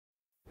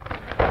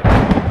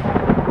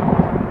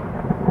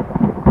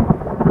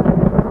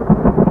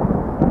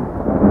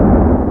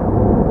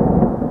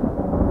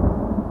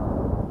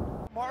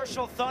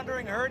Marshall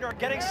Thundering Herd are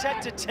getting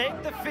set to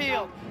take the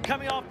field,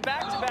 coming off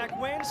back-to-back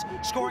wins,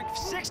 scoring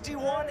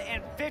 61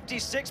 and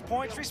 56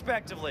 points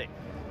respectively.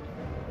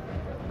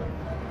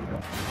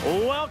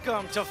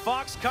 Welcome to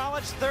Fox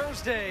College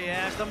Thursday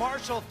as the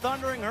Marshall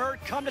Thundering Herd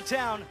come to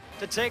town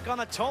to take on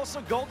the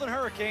Tulsa Golden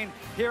Hurricane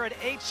here at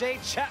H.A.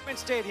 Chapman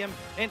Stadium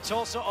in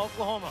Tulsa,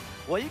 Oklahoma.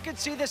 Well, you can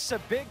see this is a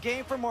big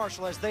game for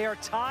Marshall as they are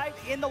tied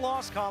in the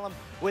loss column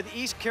with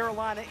East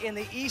Carolina in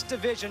the East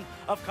Division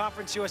of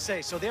Conference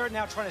USA. So they're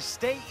now trying to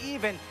stay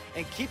even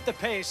and keep the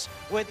pace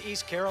with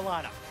East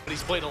Carolina.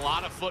 He's played a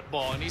lot of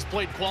football, and he's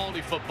played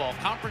quality football.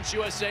 Conference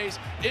USA's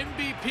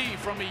MVP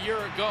from a year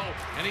ago,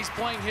 and he's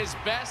playing his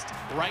best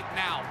right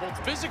now,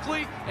 both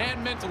physically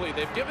and mentally.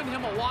 They've given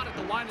him a lot at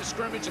the line of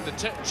scrimmage in the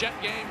jet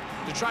game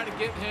to try to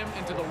get him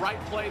into the right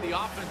play, the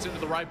offense into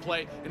the right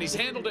play, and he's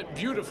handled it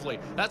beautifully.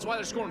 That's why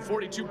they're scoring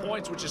 42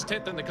 points, which is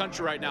 10th in the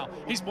country right now.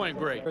 He's playing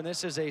great. And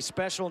this is a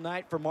special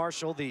night for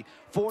Marshall, the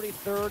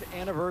 43rd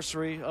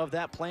anniversary of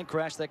that plane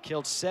crash that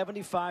killed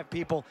 75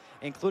 people,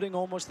 including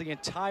almost the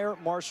entire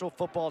Marshall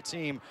football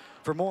team.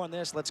 For more on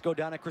this, let's go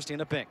down to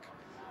Christina Pink.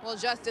 Well,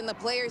 Justin, the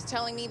players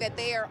telling me that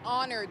they are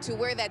honored to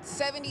wear that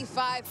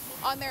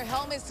 75 on their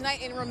helmets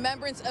tonight in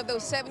remembrance of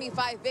those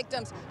 75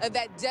 victims of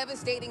that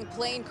devastating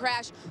plane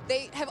crash.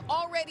 They have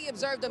already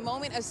observed a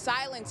moment of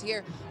silence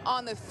here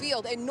on the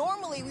field. And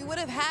normally we would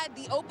have had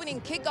the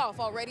opening kickoff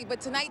already, but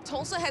tonight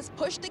Tulsa has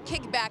pushed the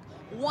kick back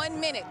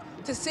 1 minute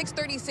to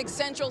 6:36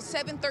 Central,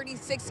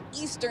 7:36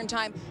 Eastern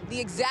time, the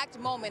exact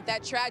moment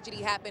that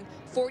tragedy happened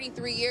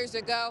 43 years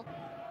ago.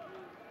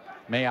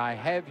 May I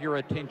have your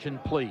attention,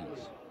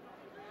 please?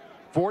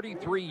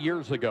 43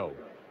 years ago,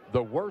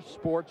 the worst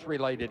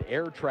sports-related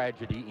air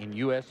tragedy in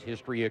U.S.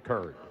 history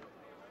occurred.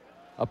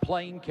 A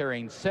plane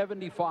carrying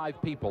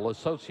 75 people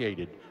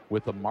associated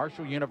with the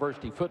Marshall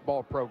University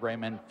football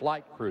program and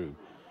flight crew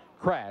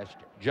crashed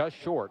just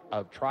short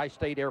of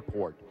Tri-State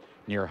Airport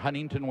near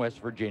Huntington, West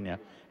Virginia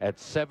at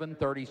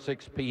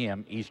 7:36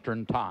 p.m.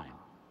 Eastern Time.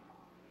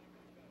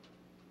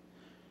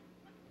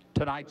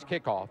 Tonight's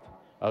kickoff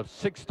of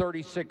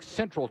 6:36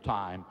 Central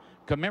Time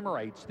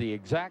commemorates the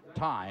exact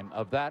time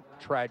of that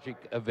tragic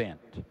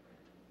event.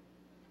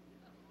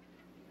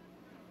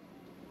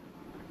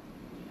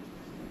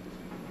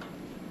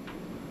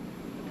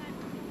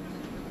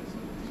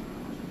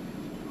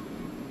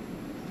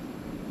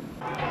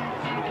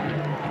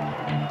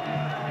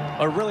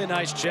 A really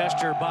nice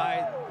gesture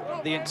by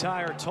the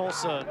entire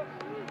Tulsa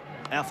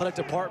athletic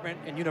department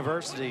and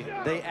university.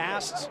 They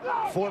asked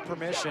for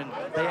permission.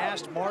 They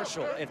asked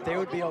Marshall if they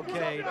would be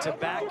okay to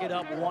back it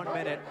up 1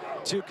 minute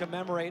to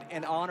commemorate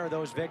and honor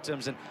those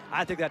victims. And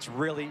I think that's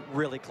really,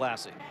 really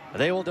classy.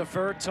 They will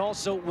defer.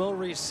 Tulsa will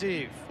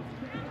receive.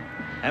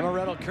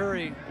 Amaretto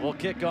Curry will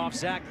kick off.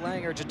 Zach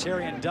Langer,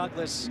 Jatarian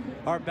Douglas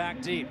are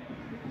back deep.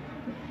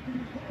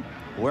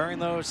 Wearing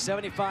those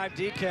 75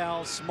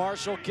 decals,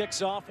 Marshall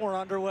kicks off. We're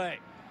underway.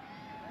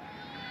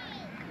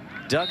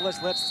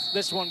 Douglas lets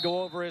this one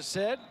go over his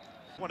head.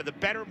 One of the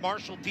better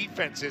Marshall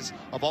defenses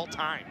of all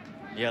time.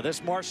 Yeah,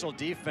 this Marshall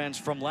defense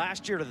from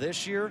last year to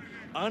this year,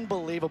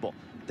 unbelievable.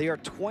 They are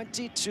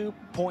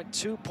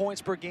 22.2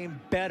 points per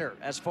game better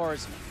as far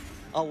as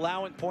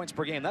allowing points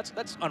per game.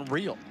 That's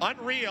unreal.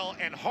 Unreal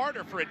and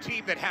harder for a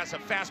team that has a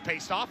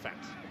fast-paced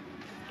offense.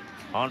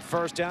 On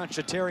first down,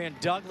 Jatarian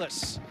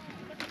Douglas.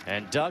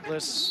 And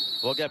Douglas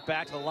will get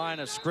back to the line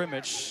of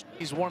scrimmage.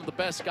 He's one of the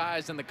best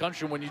guys in the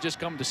country when you just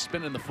come to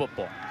spinning the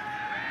football.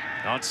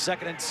 On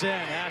 2nd and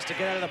 10, has to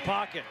get out of the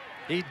pocket.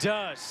 He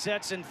does,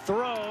 sets and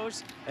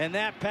throws, and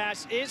that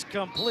pass is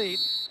complete,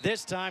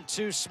 this time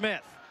to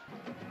Smith.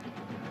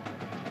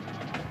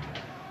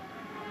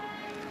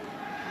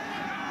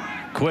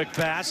 Quick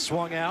pass,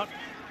 swung out,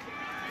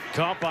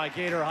 caught by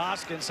Gator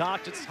Hoskins.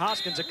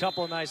 Hoskins a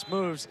couple of nice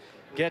moves.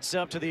 Gets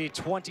up to the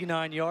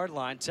 29-yard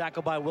line,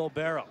 tackled by Will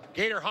Barrow.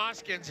 Gator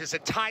Hoskins is a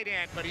tight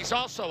end, but he's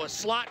also a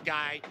slot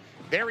guy.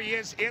 There he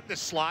is in the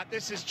slot.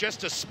 This is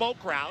just a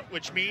smoke route,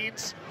 which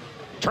means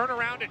turn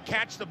around and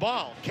catch the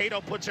ball. Cato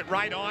puts it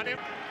right on him.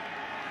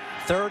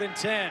 3rd and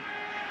 10.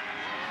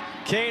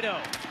 Cato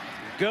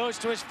goes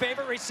to his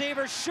favorite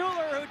receiver,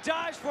 Schuler, who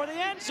dives for the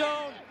end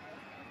zone.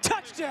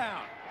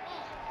 Touchdown!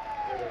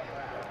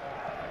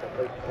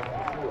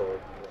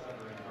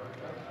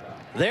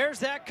 There's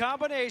that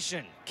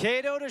combination.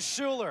 Cato to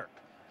Schuler.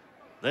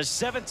 The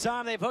 7th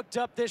time they've hooked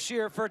up this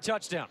year for a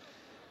touchdown.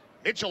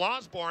 Mitchell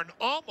Osborne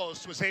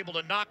almost was able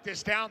to knock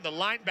this down, the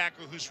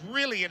linebacker who's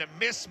really in a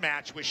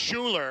mismatch with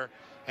Schuler,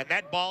 and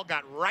that ball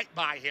got right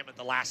by him at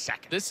the last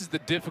second. This is the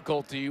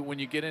difficulty when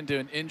you get into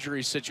an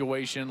injury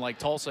situation like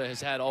Tulsa has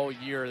had all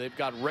year. They've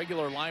got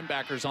regular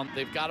linebackers on.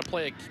 They've got to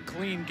play a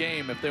clean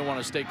game if they want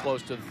to stay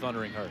close to the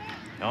Thundering Herd.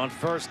 On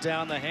first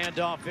down, the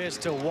handoff is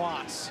to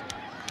Watts.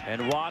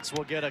 And Watts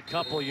will get a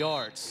couple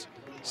yards,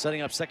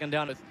 setting up 2nd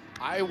down.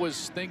 I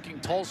was thinking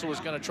Tulsa was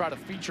going to try to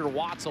feature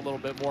Watts a little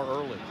bit more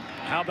early.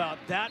 How about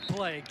that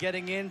play,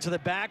 getting into the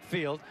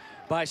backfield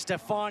by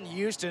Stephon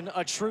Houston,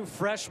 a true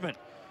freshman.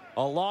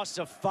 A loss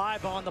of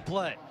 5 on the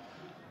play.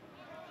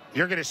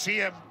 You're going to see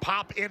him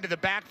pop into the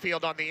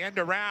backfield on the end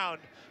around,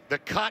 The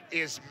cut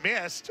is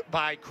missed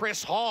by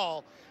Chris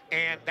Hall,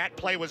 and that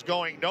play was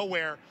going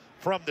nowhere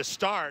from the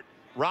start.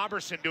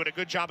 Robertson doing a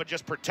good job of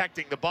just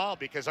protecting the ball,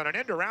 because on an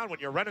end around, when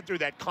you're running through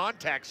that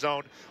contact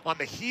zone on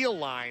the heel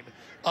line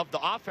of the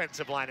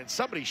offensive line and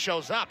somebody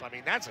shows up, I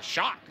mean, that's a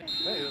shock.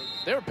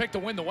 They were picked to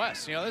win the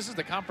West. You know, this is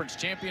the conference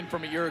champion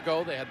from a year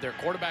ago. They had their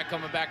quarterback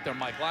coming back, their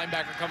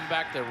linebacker coming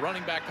back, their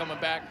running back coming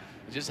back.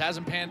 It just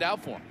hasn't panned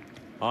out for them.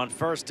 On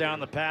first down,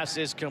 the pass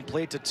is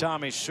complete to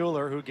Tommy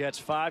Schuler, who gets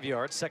 5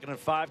 yards. 2nd and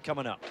 5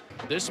 coming up.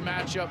 This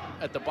matchup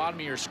at the bottom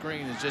of your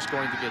screen is just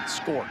going to get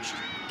scorched.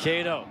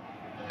 Cato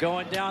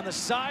going down the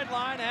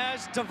sideline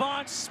has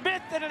Devon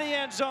Smith into the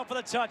end zone for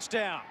the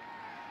touchdown.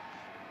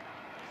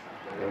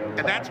 And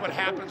that's what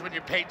happens when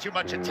you pay too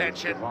much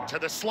attention to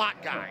the slot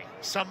guy.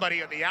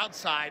 Somebody on the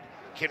outside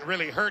can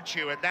really hurt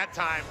you. And that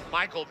time,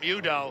 Michael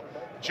Mudo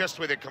just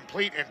with a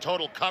complete and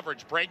total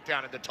coverage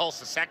breakdown in the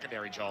Tulsa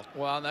secondary, Joel.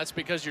 Well, and that's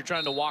because you're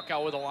trying to walk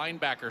out with a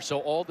linebacker. So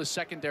all the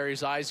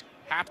secondary's eyes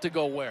have to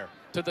go where?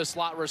 To the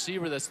slot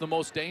receiver that's the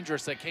most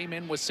dangerous, that came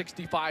in with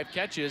 65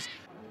 catches.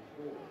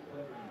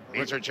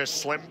 These are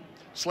just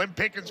slim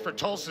pickings for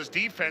Tulsa's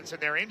defense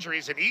and their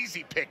injuries, and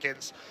easy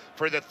pickings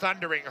for the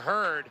Thundering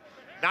Herd.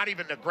 Not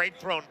even a great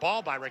thrown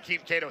ball by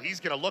Rakeem Cato.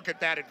 He's going to look at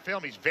that in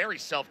film. He's very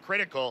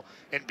self-critical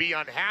and be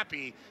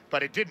unhappy,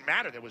 but it didn't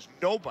matter. There was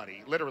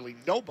nobody, literally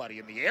nobody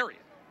in the area.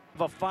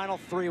 The final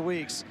 3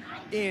 weeks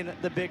in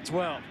the Big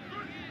 12.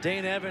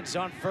 Dane Evans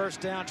on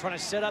first down, trying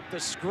to set up the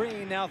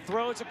screen. Now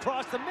throws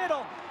across the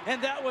middle, and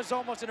that was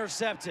almost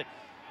intercepted.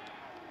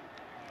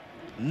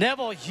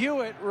 Neville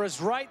Hewitt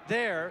was right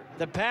there.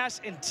 The pass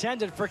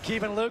intended for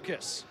Kevin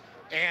Lucas.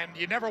 And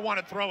you never want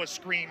to throw a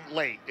screen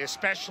late,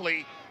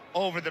 especially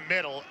over the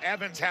middle.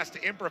 Evans has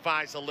to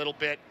improvise a little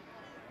bit,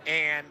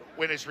 and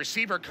when his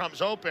receiver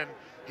comes open,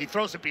 he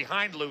throws it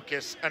behind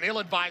Lucas. An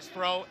ill-advised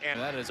throw, and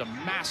that is a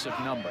massive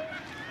number.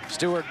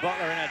 Stuart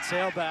Butler in at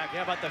tailback.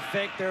 How about the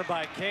fake there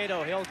by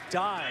Cato? He'll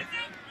dive,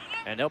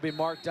 and he'll be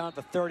marked down at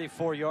the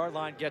 34-yard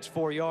line, gets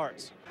 4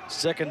 yards.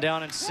 2nd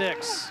down and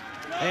 6.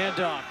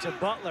 Handoff to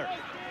Butler,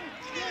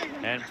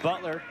 and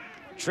Butler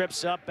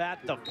trips up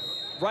at the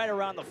right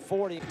around the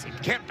 40.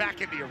 Get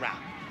back into your route.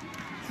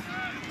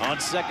 On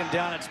 2nd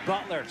down, it's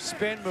Butler.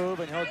 Spin move,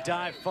 and he'll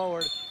dive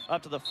forward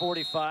up to the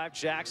 45.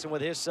 Jackson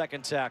with his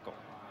 2nd tackle.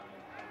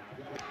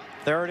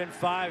 3rd and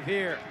 5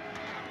 here.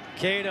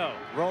 Cato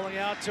rolling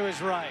out to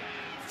his right.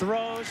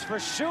 Throws for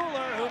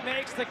Schuler, who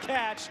makes the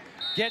catch.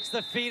 Gets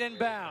the feet in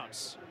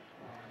bounds.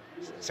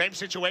 Same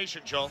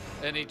situation, Joel.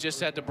 And he just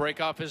had to break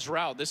off his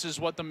route. This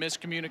is what the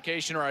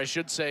miscommunication, or I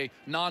should say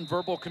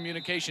nonverbal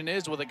communication,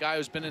 is with a guy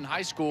who's been in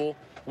high school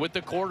with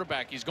the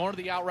quarterback. He's going to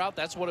the out route.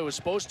 That's what it was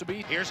supposed to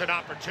be. Here's an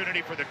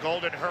opportunity for the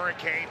Golden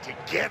Hurricane to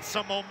get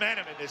some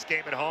momentum in this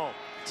game at home.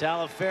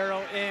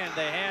 Talaferro in.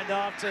 They hand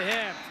off to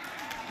him.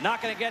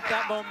 Not going to get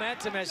that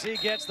momentum as he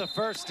gets the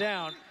first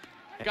down.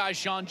 Guy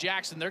Sean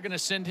Jackson, they're going to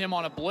send him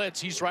on a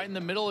blitz. He's right in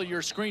the middle of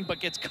your screen, but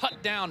gets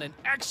cut down. An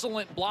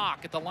excellent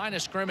block at the line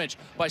of scrimmage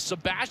by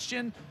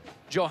Sebastian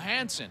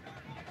Johansson.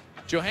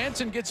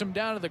 Johansson gets him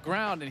down to the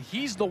ground, and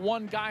he's the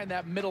one guy in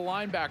that middle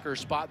linebacker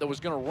spot that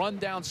was going to run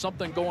down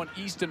something going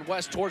east and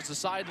west towards the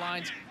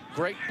sidelines.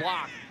 Great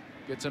block.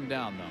 Gets him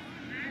down,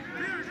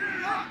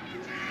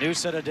 though. New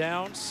set of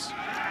downs.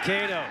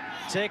 Cato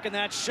taking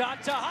that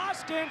shot to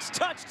Hoskins.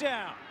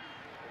 Touchdown.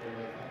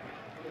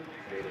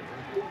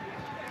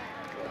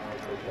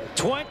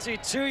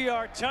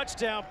 22-yard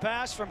touchdown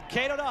pass from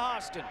Cato to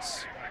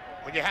Hoskins.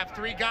 When you have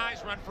 3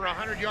 guys run for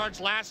 100 yards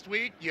last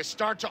week, you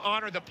start to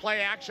honor the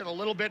play action a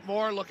little bit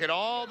more. Look at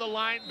all the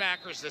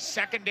linebackers, the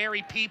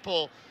secondary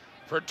people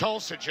for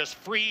Tulsa just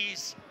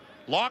freeze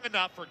long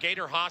enough for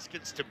Gator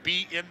Hoskins to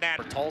be in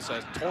that.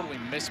 Tulsa has totally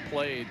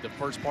misplayed the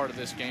first part of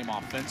this game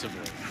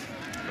offensively.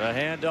 The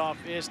handoff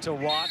is to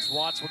Watts.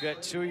 Watts will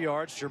get 2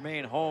 yards.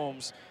 Jermaine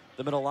Holmes,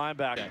 the middle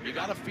linebacker. Yeah, you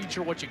got to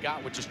feature what you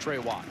got, which is Trey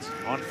Watts.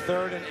 On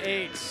 3rd and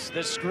 8,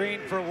 the screen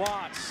for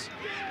Watts.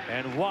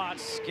 And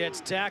Watts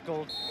gets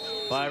tackled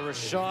by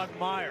Rashad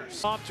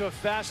Myers. Off to a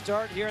fast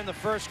start here in the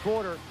first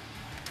quarter.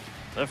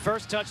 The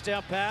first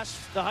touchdown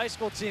pass, the high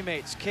school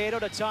teammates, Cato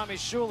to Tommy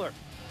Schuler.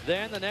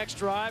 Then the next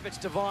drive, it's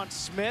Devon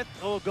Smith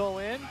who will go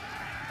in.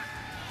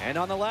 And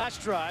on the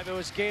last drive, it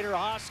was Gator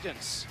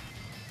Hoskins.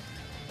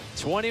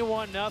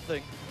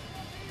 21-0.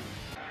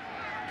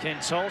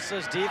 Can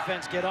Tulsa's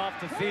defense get off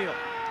the field?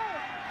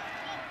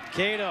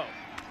 Cato.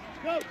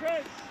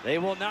 They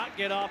will not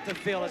get off the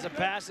field as a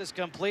pass is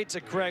complete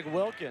to Craig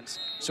Wilkins.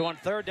 So on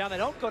 3rd down, they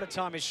don't go to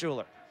Tommy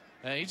Schuler.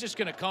 And he's just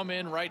going to come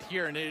in right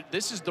here, and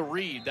this is the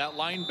read, that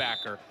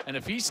linebacker. And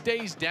if he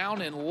stays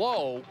down and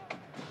low,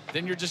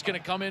 then you're just going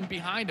to come in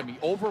behind him. He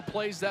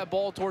overplays that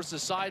ball towards the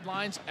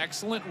sidelines.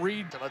 Excellent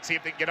read. So let's see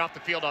if they can get off the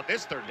field on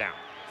this 3rd down.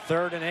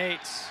 3rd and 8.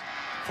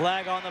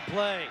 Flag on the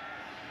play.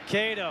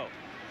 Cato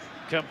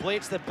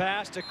completes the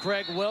pass to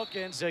Craig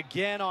Wilkins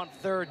again on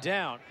 3rd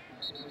down.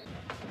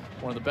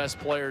 One of the best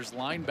players,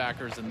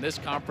 linebackers in this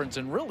conference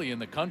and really in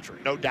the country.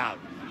 No doubt.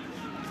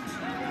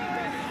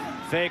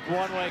 Fake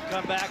one-way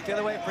comeback the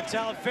other way for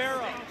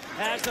Talaferro.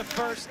 Has the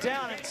first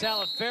down, and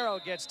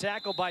Talaferro gets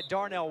tackled by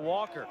Darnell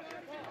Walker.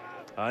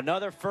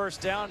 Another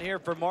first down here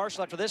for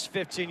Marshall after this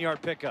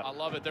 15-yard pickup. I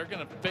love it. They're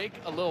going to fake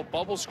a little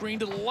bubble screen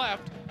to the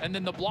left, and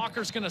then the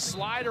blocker's going to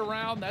slide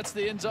around. That's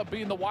the ends up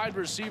being the wide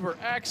receiver.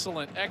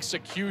 Excellent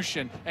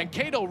execution. And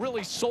Cato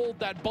really sold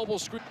that bubble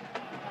screen.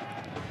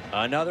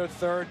 Another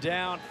third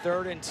down,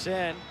 3rd and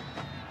 10.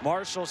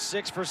 Marshall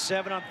 6 for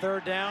 7 on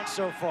 3rd down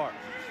so far.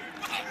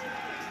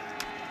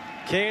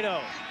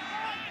 Cato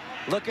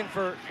looking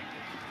for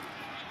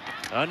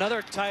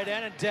another tight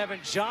end, and Devin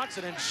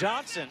Johnson. And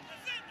Johnson,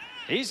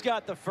 he's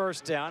got the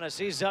first down as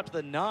he's up to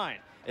the 9.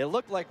 It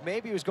looked like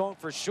maybe he was going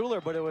for Schuler,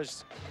 but it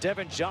was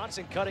Devin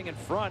Johnson cutting in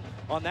front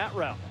on that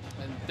route.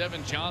 And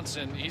Devin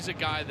Johnson, he's a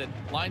guy that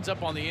lines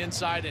up on the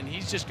inside, and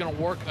he's just going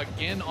to work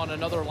again on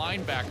another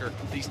linebacker.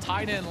 These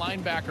tight end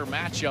linebacker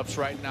matchups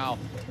right now,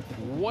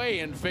 way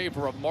in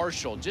favor of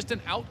Marshall. Just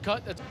an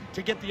outcut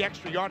to get the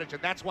extra yardage,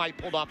 and that's why he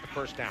pulled off the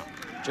first down.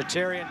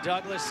 Jatarian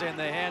Douglas in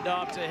the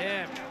handoff to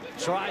him.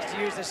 Tries to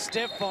use the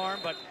stiff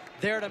arm, but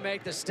there to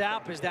make the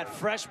stop is that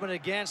freshman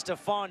again,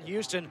 Stephon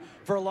Houston,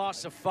 for a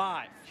loss of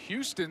 5.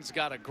 Houston's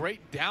got a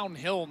great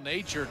downhill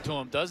nature to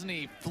him, doesn't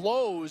he?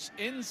 Flows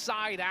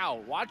inside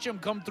out. Watch him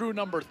come through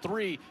number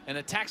 3 and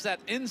attacks that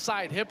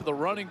inside hip of the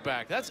running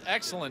back. That's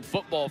excellent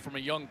football from a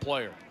young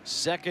player.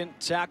 Second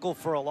tackle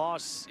for a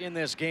loss in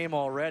this game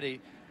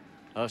already.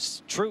 A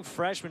true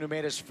freshman who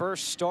made his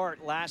first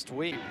start last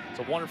week.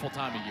 It's a wonderful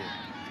time of year.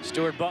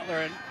 Stuart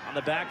Butler in on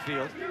the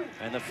backfield,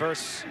 and the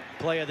first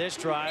play of this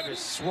drive is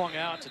swung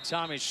out to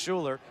Tommy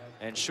Schuler,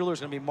 and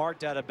Schuler's going to be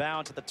marked out of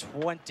bounds at the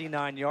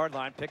 29-yard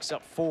line, picks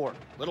up 4.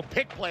 Little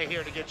pick play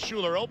here to get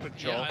Schuler open,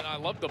 Joel. Yeah, and I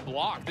love the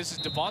block. This is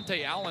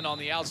Devontae Allen on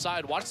the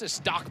outside. Watch this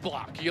stock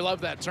block. You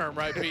love that term,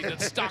 right, Pete?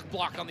 It's stock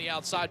block on the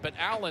outside, but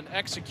Allen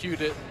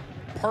executed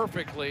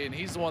perfectly, and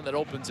he's the one that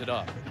opens it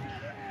up.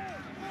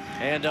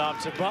 And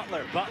off to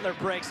Butler. Butler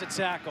breaks the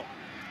tackle.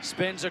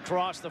 Spins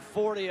across the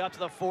 40 up to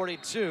the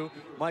 42.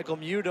 Michael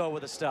Muto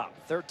with a stop.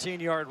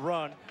 13-yard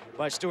run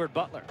by Stuart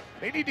Butler.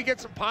 They need to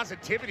get some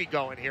positivity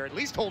going here. At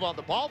least hold on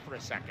the ball for a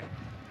second.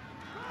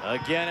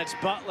 Again, it's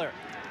Butler.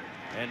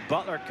 And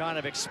Butler kind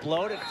of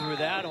exploded through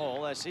that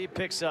hole as he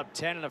picks up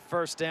 10 and a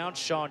first down.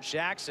 Sean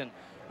Jackson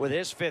with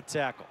his 5th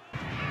tackle.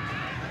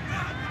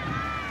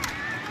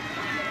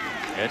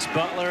 It's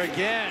Butler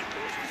again.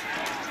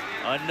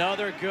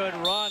 Another good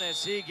run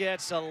as he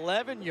gets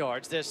 11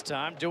 yards this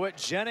time. DeWitt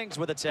Jennings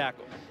with a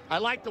tackle. I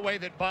like the way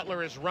that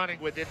Butler is running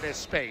within this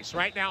space.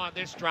 Right now on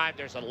this drive,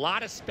 there's a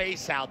lot of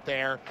space out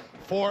there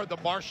for the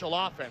Marshall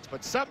offense.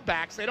 But some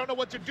backs, they don't know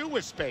what to do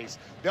with space.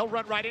 They'll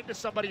run right into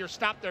somebody or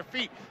stop their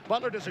feet.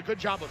 Butler does a good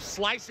job of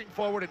slicing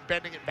forward and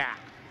bending it back.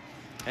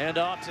 And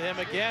off to him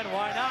again.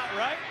 Why not,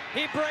 right?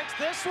 He breaks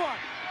this one.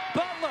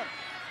 Butler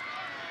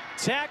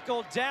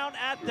tackled down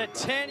at the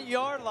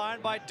 10-yard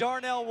line by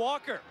Darnell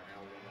Walker.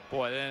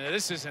 Boy,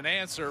 this is an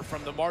answer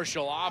from the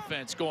Marshall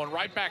offense, going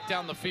right back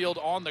down the field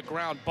on the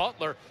ground.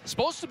 Butler,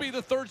 supposed to be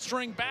the 3rd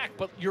string back,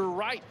 but you're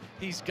right.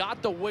 He's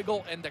got the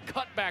wiggle and the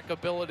cutback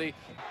ability.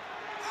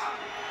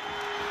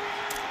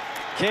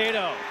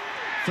 Cato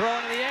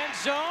throwing in the end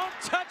zone.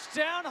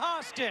 Touchdown,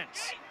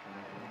 Hoskins.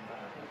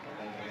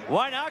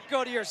 Why not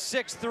go to your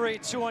 6'3",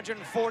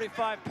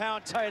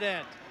 245-pound tight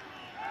end?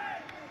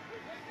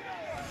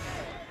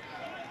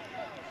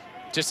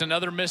 Just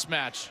another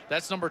mismatch.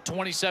 That's number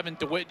 27,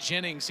 DeWitt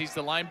Jennings. He's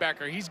the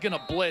linebacker. He's going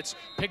to blitz.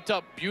 Picked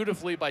up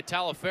beautifully by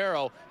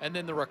Talaferro, and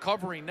then the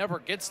recovery never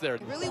gets there.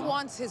 He really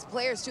wants his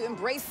players to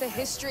embrace the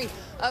history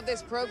of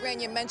this program.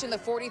 You mentioned the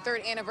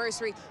 43rd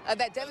anniversary of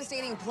that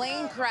devastating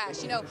plane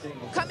crash. You know,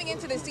 coming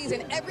into the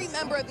season, every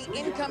member of the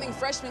incoming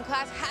freshman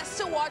class has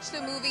to watch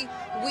the movie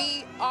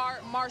We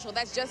Are Marshall.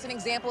 That's just an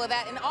example of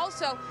that. And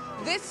also,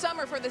 this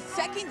summer, for the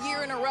 2nd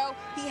year in a row,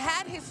 he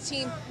had his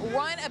team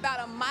run about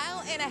 1.5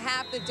 miles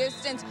the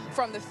distance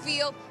from the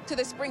field to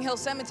the Spring Hill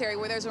Cemetery,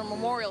 where there's a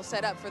memorial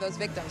set up for those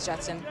victims,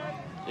 Judson.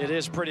 It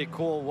is pretty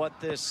cool what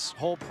this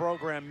whole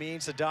program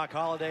means to Doc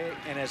Holliday,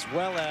 and as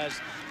well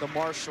as the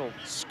Marshall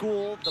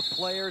School, the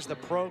players, the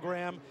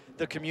program,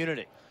 the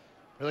community.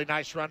 Really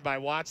nice run by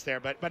Watts there,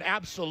 but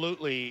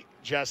absolutely,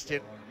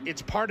 Justin,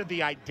 it's part of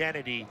the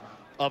identity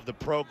of the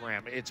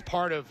program. It's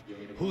part of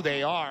who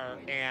they are,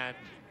 and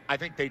I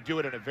think they do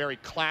it in a very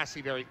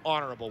classy, very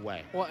honorable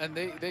way. Well, and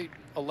they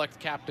elect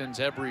captains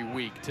every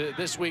week.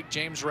 This week,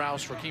 James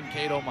Rouse, Rakeem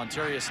Cato,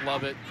 Montarius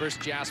Lovett, Chris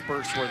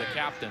Jaspers were the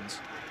captains.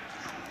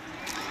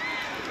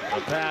 The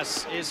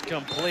pass is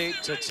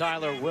complete to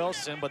Tyler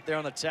Wilson, but there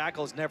on the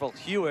tackle is Neville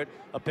Hewitt,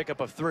 a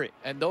pickup of 3.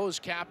 And those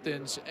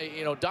captains,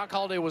 you know, Doc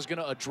Holliday was going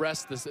to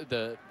address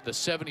the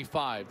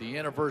 75, the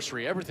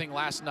anniversary, everything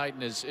last night in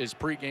his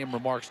pregame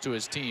remarks to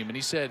his team. And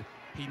he said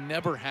he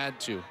never had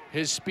to.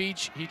 His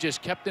speech, he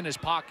just kept in his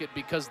pocket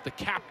because the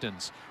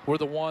captains were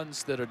the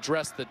ones that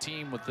addressed the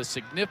team with the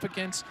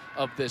significance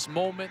of this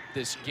moment,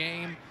 this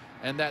game,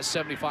 and that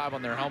 75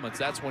 on their helmets.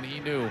 That's when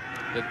he knew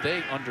that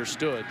they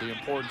understood the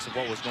importance of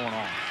what was going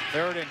on.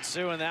 3rd and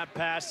 2, and that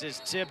pass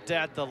is tipped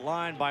at the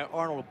line by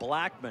Arnold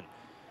Blackman.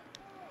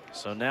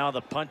 So now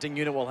the punting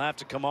unit will have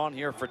to come on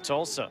here for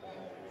Tulsa.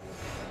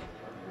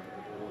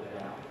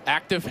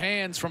 Active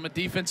hands from a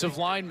defensive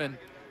lineman.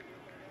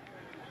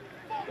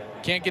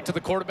 Can't get to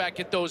the quarterback,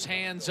 get those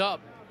hands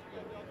up.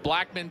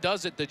 Blackman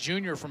does it, the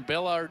junior from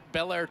Bel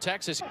Air,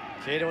 Texas.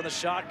 Cato in the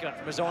shotgun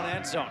from his own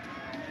end zone.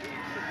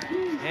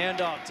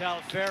 Handoff,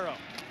 Talifero.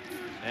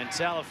 And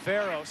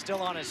Talifero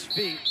still on his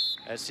feet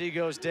as he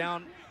goes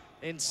down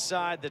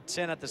inside the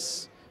 10 at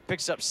the,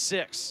 picks up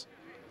 6.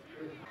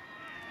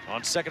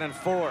 On 2nd and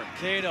 4,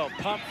 Cato,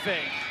 pump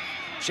fake.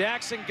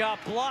 Jackson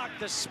got blocked,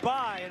 the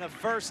spy, and a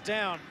first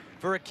down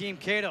for Hakeem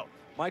Cato.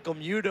 Michael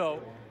Muto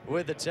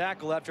with the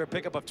tackle after a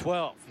pickup of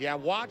 12. Yeah,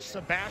 watch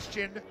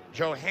Sebastian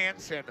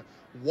Johansson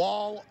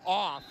wall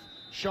off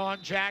Sean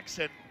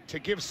Jackson to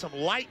give some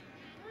light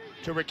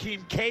to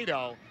Hakeem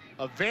Cato.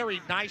 A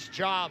very nice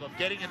job of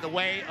getting in the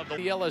way of the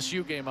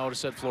LSU game, I would have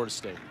said Florida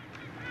State.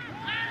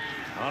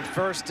 On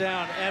first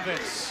down,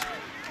 Evans.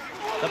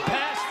 The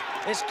pass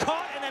is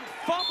caught and then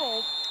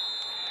fumbled.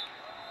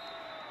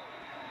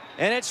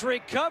 And it's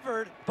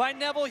recovered by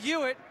Neville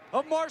Hewitt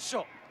of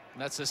Marshall.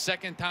 That's the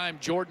second time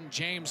Jordan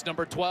James,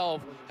 number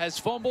 12, has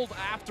fumbled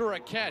after a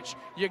catch.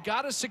 You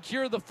got to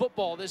secure the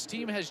football. This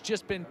team has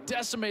just been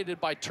decimated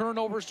by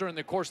turnovers during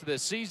the course of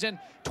this season.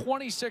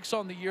 26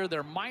 on the year.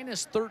 They're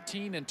minus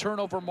 13 in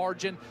turnover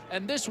margin.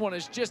 And this one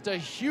is just a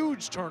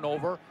huge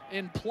turnover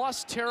in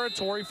plus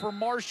territory for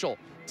Marshall.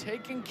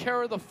 Taking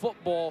care of the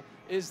football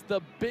is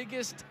the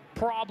biggest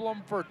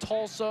problem for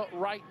Tulsa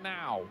right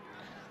now.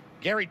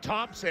 Gary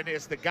Thompson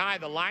is the guy,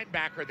 the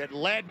linebacker that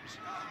led.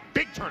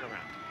 Big turnaround.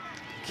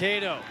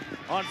 Cato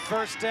on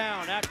first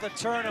down after the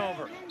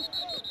turnover.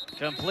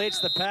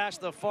 Completes the pass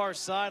to the far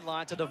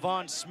sideline to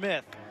Devon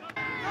Smith.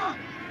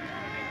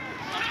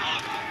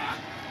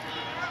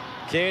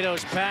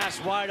 Cato's pass,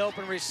 wide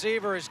open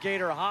receiver is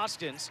Gator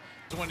Hoskins.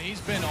 When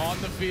he's been on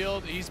the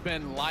field, he's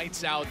been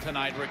lights out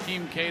tonight.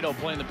 Hakeem Cato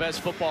playing the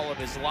best football of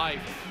his life,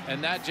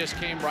 and that just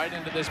came right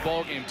into this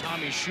ball game.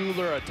 Tommy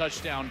Schuler, a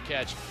touchdown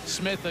catch.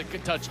 Smith, a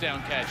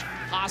touchdown catch.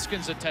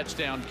 Hoskins, a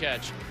touchdown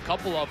catch. A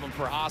couple of them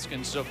for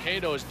Hoskins. So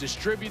Cato is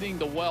distributing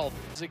the wealth.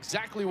 It's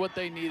exactly what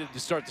they needed to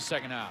start the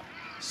second half.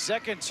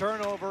 Second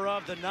turnover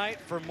of the night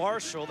for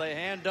Marshall. They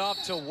hand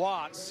off to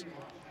Watts.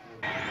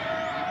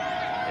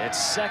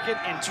 It's 2nd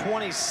and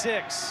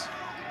 26.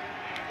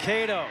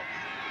 Cato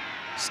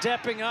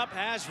stepping up,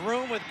 has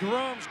room with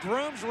Grooms.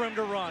 Grooms room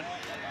to run.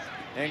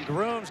 And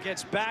Grooms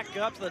gets back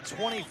up to the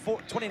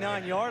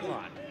 29-yard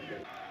line.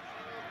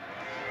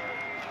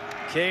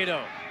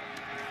 Cato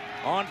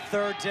on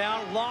third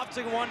down,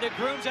 lofting one to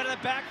Grooms out of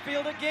the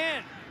backfield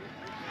again.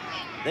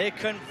 They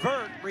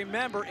convert.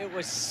 Remember, it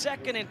was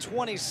 2nd and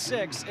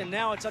 26, and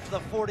now it's up to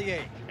the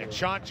 48. And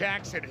Sean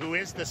Jackson, who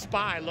is the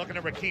spy, looking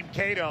at Hakeem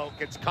Cato,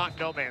 gets caught in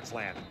no man's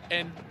land.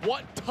 And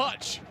what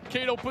touch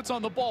Cato puts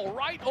on the ball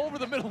right over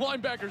the middle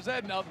linebacker's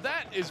head. Now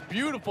that is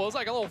beautiful. It's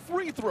like a little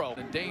free throw.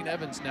 And Dane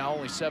Evans now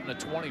only 7 of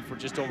 20 for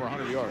just over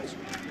 100 yards.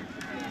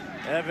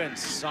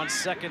 Evans on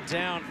second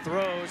down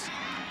throws,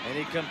 and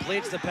he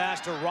completes the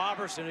pass to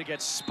Robertson, who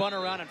gets spun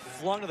around and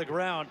flung to the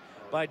ground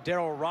by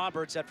Darrell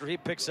Roberts after he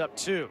picks up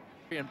 2.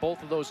 And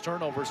both of those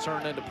turnovers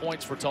turned into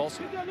points for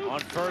Tulsa. On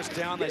first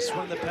down, they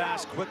swing the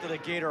pass quickly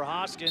to Gator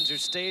Hoskins, who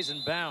stays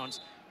in bounds,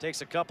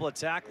 takes a couple of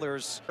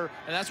tacklers. And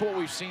that's what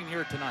we've seen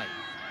here tonight.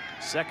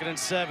 2nd and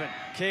 7.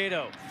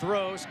 Cato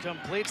throws,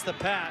 completes the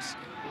pass.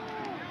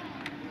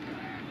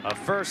 A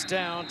first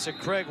down to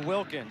Craig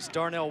Wilkins.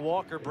 Darnell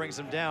Walker brings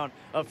him down,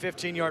 a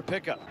 15-yard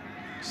pickup.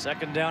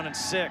 2nd down and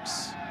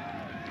 6.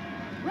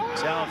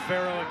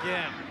 Talifero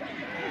again.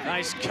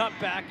 Nice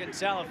cutback, and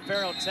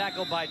Talifero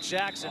tackled by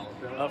Jackson.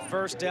 A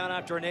first down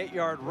after an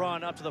 8-yard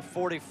run up to the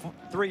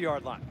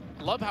 43-yard line.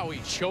 Love how he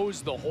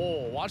chose the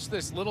hole. Watch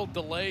this little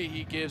delay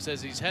he gives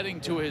as he's heading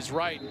to his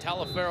right.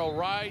 Talifero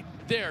right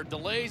there,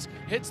 delays,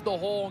 hits the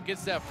hole, and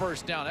gets that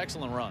first down.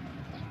 Excellent run.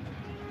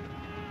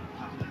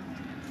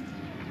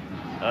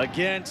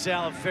 Again,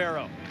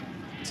 Talifero.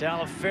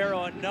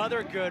 Talifero,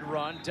 another good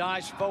run,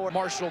 dives forward.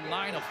 Marshall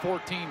 9 of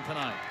 14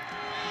 tonight.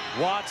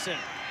 Watson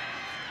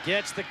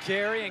gets the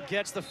carry and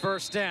gets the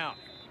first down.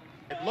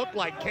 It looked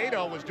like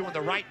Cato was doing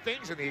the right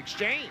things in the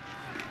exchange.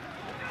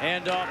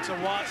 Hand off to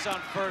Watts on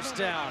first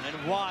down,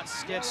 and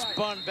Watts gets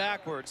spun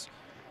backwards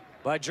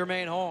by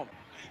Jermaine Holm.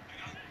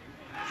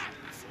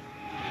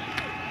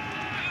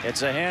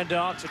 It's a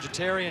handoff to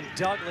Jatarian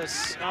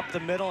Douglas up the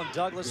middle, and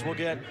Douglas will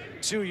get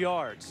 2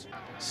 yards.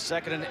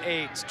 2nd and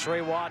 8.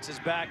 Trey Watts is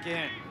back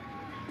in.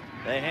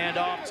 They hand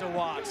off to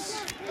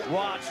Watts.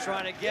 Watts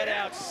trying to get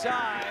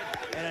outside,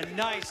 and a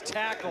nice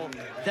tackle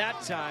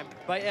that time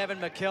by Evan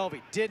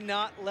McKelvey. Did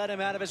not let him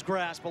out of his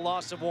grasp, a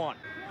loss of 1.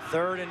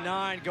 3rd and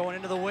 9 going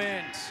into the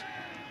wind.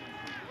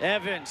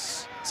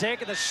 Evans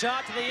taking the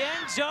shot to the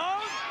end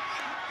zone.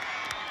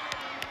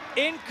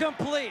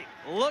 Incomplete.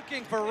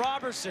 Looking for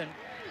Robertson.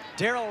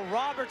 Darrell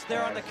Roberts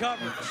there on the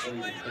coverage.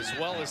 As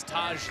well as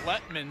Taj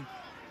Letman.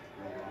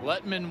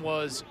 Letman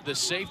was the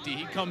safety.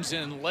 He comes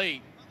in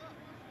late.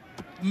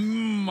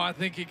 I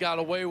think he got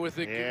away with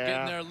it,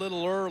 getting there a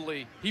little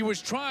early. He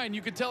was trying,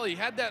 you could tell he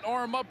had that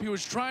arm up. He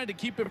was trying to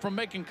keep it from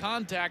making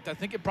contact. I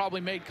think it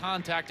probably made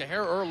contact a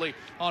hair early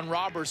on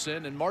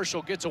Robertson, and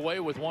Marshall gets away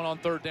with one on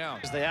third down.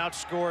 They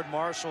outscored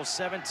Marshall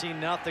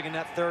 17-0 in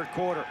that third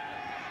quarter.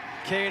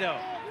 Cato,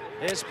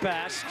 his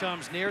pass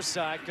comes near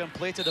side,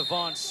 complete to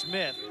Devon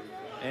Smith,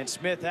 and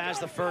Smith has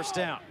the first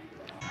down.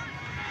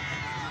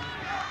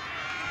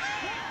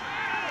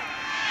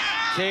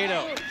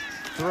 Cato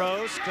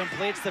throws,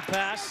 completes the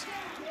pass.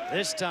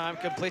 This time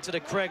completes it to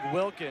Craig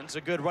Wilkins.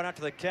 A good run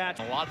after the catch.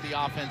 A lot of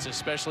the offense,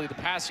 especially the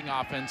passing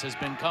offense, has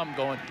been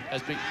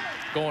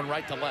going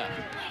right to left.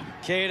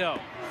 Cato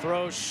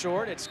throws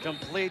short. It's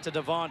complete to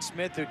Devon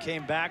Smith, who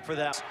came back for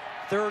that.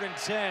 3rd and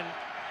 10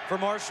 for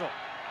Marshall.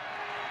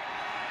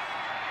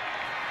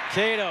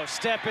 Cato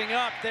stepping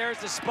up. There's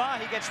the spot.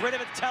 He gets rid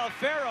of it to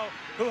Taliaferro,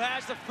 who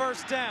has the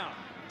first down.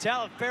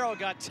 Taliaferro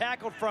got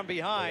tackled from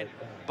behind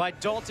by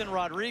Dalton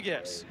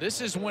Rodriguez. This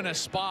is when a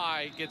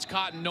spy gets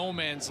caught in no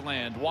man's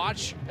land.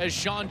 Watch as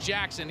Sean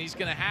Jackson, he's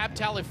going to have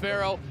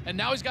Taliaferro, and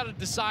now he's got to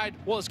decide,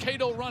 well, is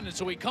Cato running?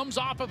 So he comes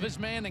off of his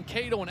man, and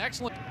Cato, an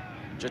excellent.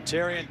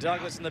 Jatarian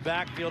Douglas in the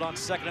backfield on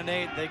 2nd and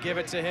 8. They give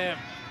it to him.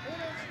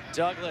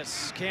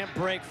 Douglas can't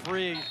break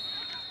free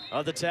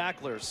of the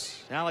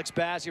tacklers. Alex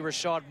Bazzie,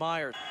 Rashad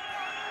Myers.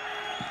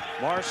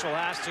 Marshall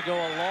has to go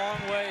a long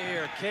way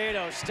here.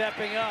 Cato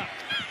stepping up.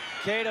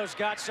 Cato's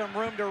got some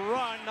room to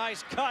run.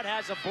 Nice cut,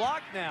 has a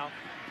block now.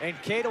 And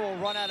Cato will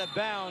run out of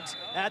bounds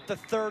at the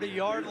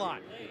 30-yard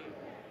line.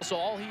 So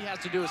all he has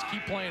to do is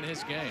keep playing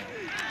his game.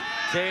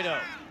 Cato,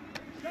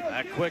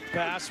 a quick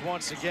pass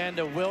once again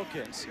to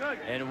Wilkins.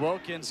 And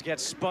Wilkins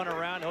gets spun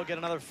around. He'll get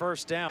another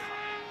first down.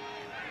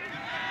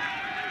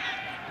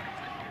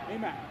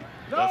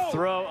 The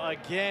throw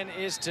again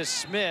is to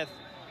Smith.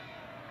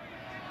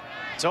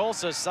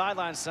 Tulsa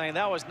sideline saying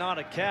that was not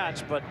a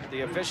catch, but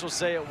the officials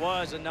say it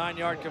was a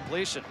 9-yard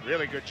completion.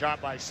 Really good job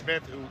by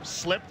Smith, who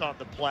slipped on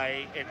the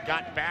play and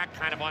got back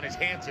kind of on his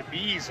hands and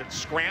knees and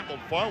scrambled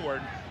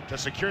forward to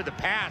secure the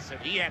pass, and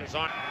he had his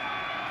on.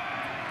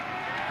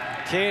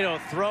 Cato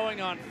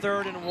throwing on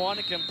 3rd and 1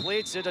 and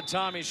completes it to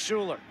Tommy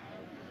Schuler.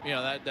 You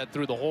know, that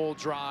threw the whole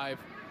drive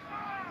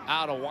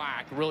out of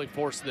whack, really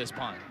forced this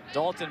punt.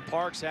 Dalton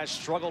Parks has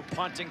struggled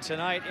punting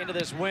tonight into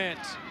this wind.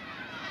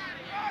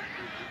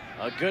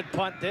 A good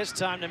punt this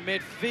time to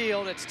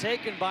midfield. It's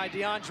taken by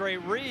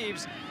DeAndre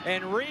Reeves,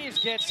 and Reeves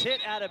gets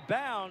hit out of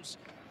bounds.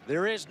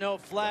 There is no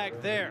flag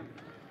there.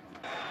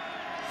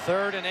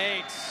 3rd and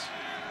 8.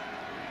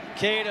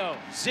 Cato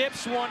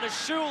zips one to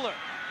Schuler.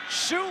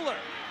 Schuler,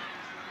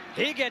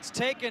 he gets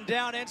taken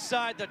down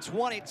inside the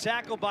 20,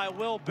 tackled by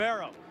Will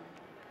Barrow.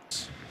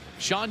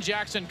 Sean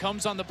Jackson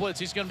comes on the blitz.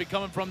 He's going to be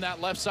coming from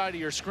that left side of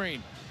your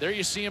screen. There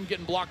you see him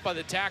getting blocked by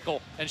the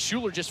tackle, and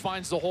Schuler just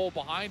finds the hole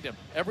behind him.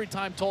 Every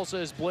time Tulsa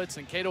has blitzed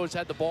and Cato has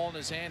had the ball in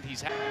his hand,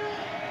 he's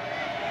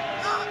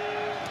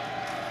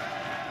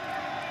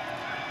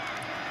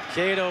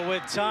Cato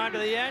with time to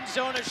the end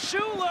zone to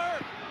Schuler.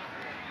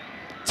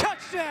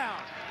 Touchdown!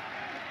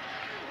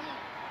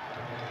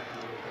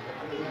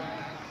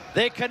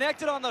 They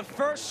connected on the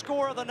first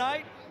score of the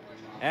night,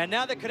 and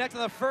now they connect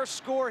on the first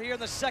score here in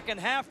the second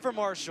half for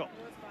Marshall.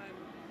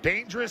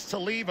 Dangerous to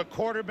leave a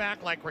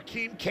quarterback like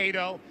Rakeem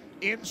Cato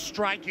in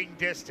striking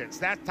distance.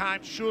 That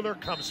time Schuler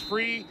comes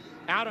free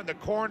out in the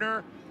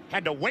corner.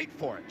 Had to wait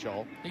for it,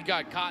 Joel. He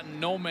got caught in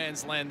no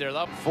man's land there.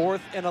 4th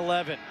and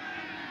 11.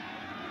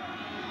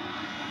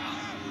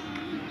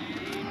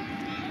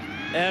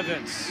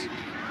 Evans,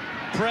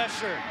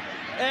 pressure.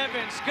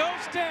 Evans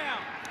goes down.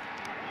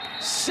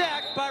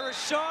 Sacked by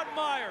Rashad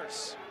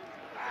Myers.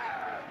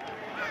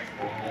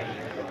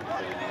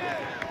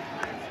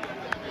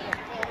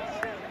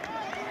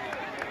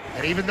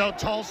 And even though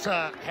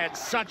Tulsa had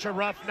such a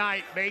rough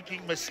night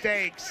making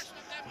mistakes,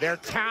 their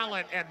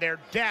talent and their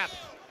depth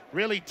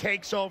really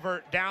takes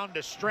over down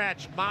the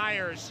stretch.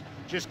 Myers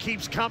just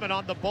keeps coming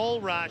on the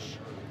bull rush,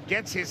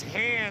 gets his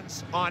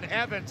hands on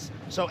Evans,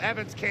 so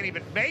Evans can't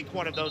even make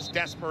one of those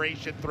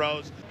desperation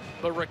throws.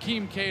 But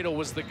Rakeem Cato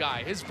was the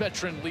guy. His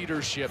veteran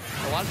leadership.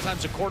 A lot of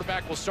times a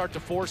quarterback will start to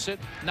force it.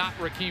 Not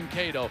Rakeem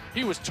Cato.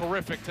 He was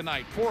terrific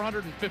tonight.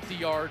 450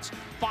 yards,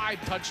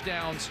 5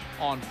 touchdowns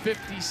on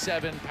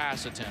 57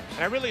 pass attempts.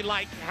 And I really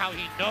like how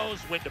he knows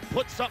when to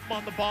put something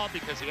on the ball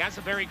because he has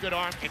a very good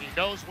arm, and he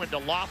knows when to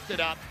loft it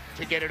up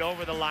to get it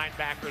over the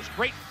linebackers.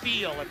 Great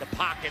feel in the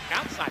pocket,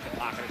 outside the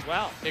pocket as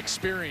well.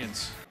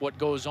 Experience what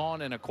goes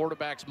on in a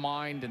quarterback's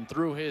mind and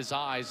through his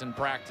eyes in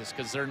practice,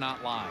 because they're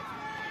not live.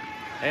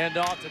 And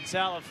off to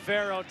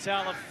Taliaferro.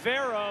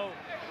 Taliaferro,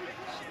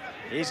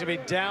 he's going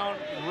to be down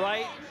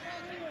right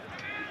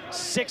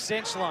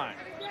 6-inch line.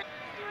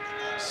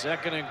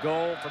 2nd and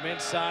goal from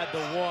inside the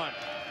 1.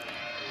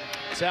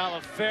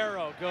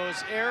 Taliaferro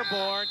goes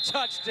airborne.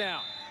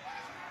 Touchdown.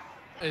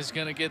 Is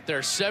going to get their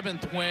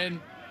 7th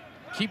win,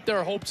 keep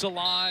their hopes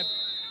alive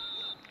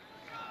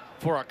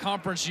for a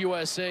Conference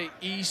USA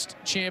East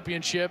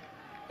championship,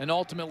 and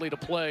ultimately to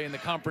play in the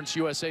Conference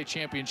USA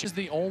Championship. This is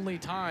the only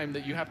time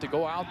that you have to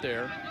go out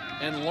there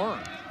and learn.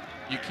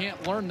 You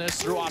can't learn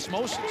this through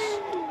osmosis.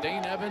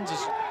 Dane Evans is,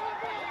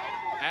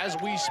 as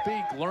we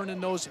speak, learning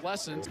those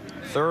lessons.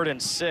 3rd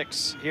and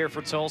 6 here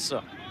for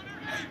Tulsa.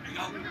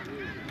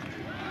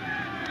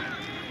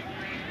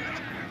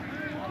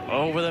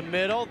 Over the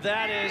middle,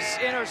 that is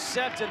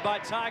intercepted by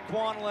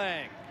Taekwon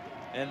Lang,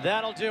 and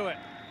that'll do it.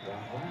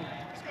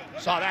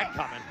 Saw that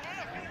coming.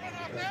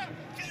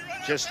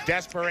 Just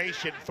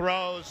desperation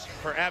throws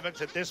for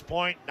Evans at this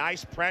point.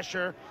 Nice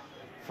pressure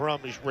from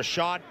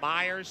Rashad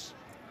Myers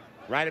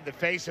right in the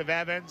face of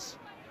Evans.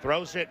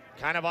 Throws it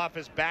kind of off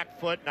his back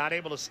foot, not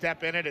able to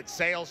step in it. It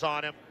sails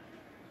on him.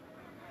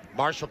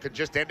 Marshall could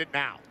just end it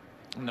now.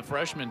 And the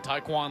freshman,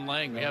 Taekwon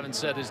Lang, we haven't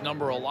said his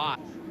number a lot.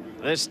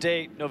 This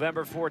date,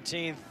 November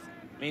 14th,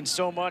 means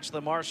so much to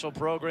the Marshall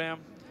program.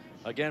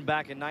 Again,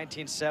 back in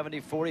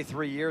 1970,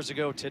 43 years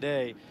ago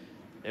today,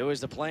 it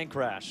was the plane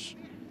crash.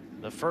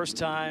 The first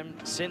time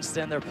since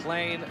then they're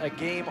playing a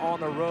game on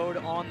the road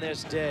on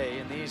this day.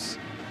 And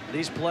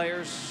these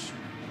players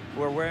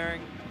were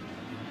wearing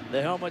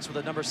the helmets with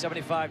the number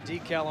 75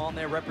 decal on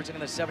there,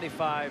 representing the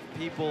 75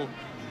 people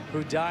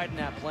who died in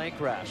that plane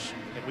crash.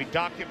 And we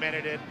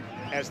documented it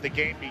as the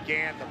game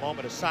began, the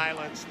moment of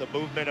silence, the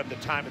movement of the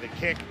time of the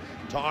kick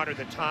to honor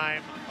the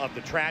time of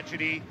the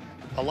tragedy.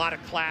 A lot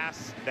of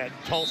class that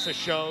Tulsa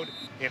showed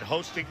in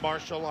hosting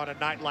Marshall on a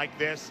night like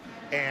this,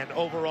 and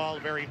overall a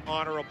very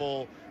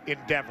honorable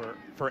endeavor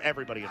for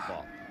everybody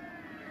involved.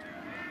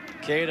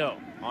 Cato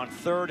on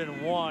 3rd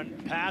and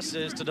 1,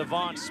 passes to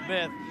Devon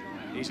Smith.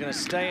 He's going to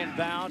stay in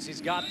bounds.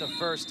 He's got the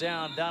first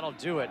down. That'll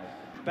do it.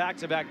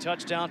 Back-to-back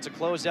touchdowns to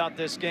close out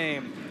this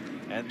game.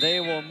 And they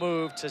will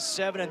move to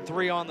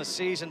 7-3 on the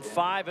season,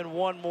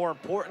 5-1 more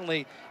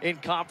importantly in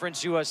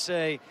Conference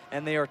USA,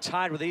 and they are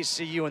tied with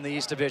ECU in the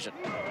East Division.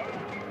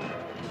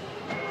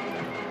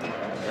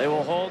 They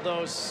will hold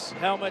those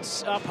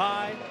helmets up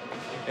high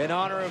in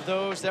honor of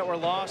those that were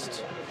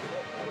lost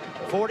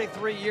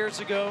 43 years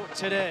ago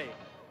today.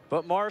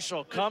 But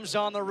Marshall comes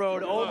on the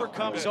road,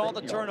 overcomes all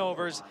the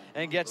turnovers,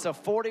 and gets a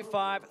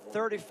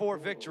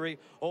 45-34 victory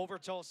over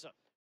Tulsa.